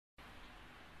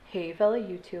Hey fellow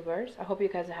YouTubers, I hope you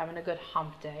guys are having a good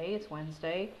hump day. It's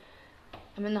Wednesday.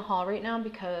 I'm in the hall right now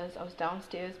because I was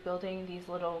downstairs building these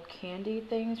little candy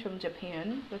things from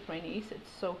Japan with my niece. It's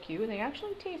so cute. They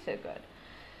actually tasted good.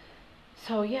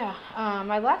 So yeah,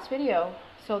 my last video,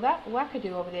 so that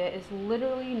wackadoo over there is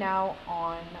literally now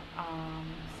on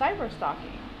cyber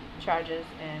stalking charges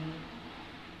and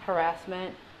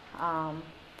harassment,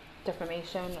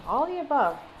 defamation, all the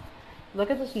above. Look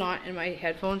at this knot in my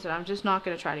headphones, and I'm just not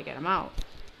going to try to get them out.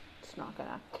 It's not going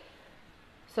to.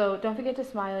 So don't forget to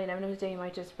smile. You never know, today you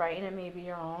might just brighten it, maybe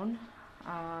your own.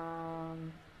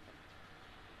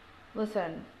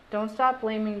 Listen, don't stop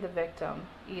blaming the victim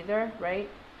either, right?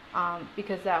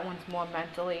 Because that one's more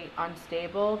mentally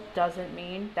unstable doesn't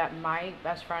mean that my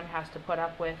best friend has to put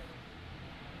up with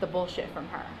the bullshit from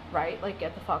her, right? Like,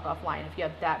 get the fuck offline if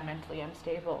you're that mentally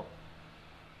unstable.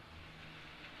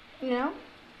 You know?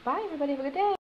 Bye, everybody. Have a good day.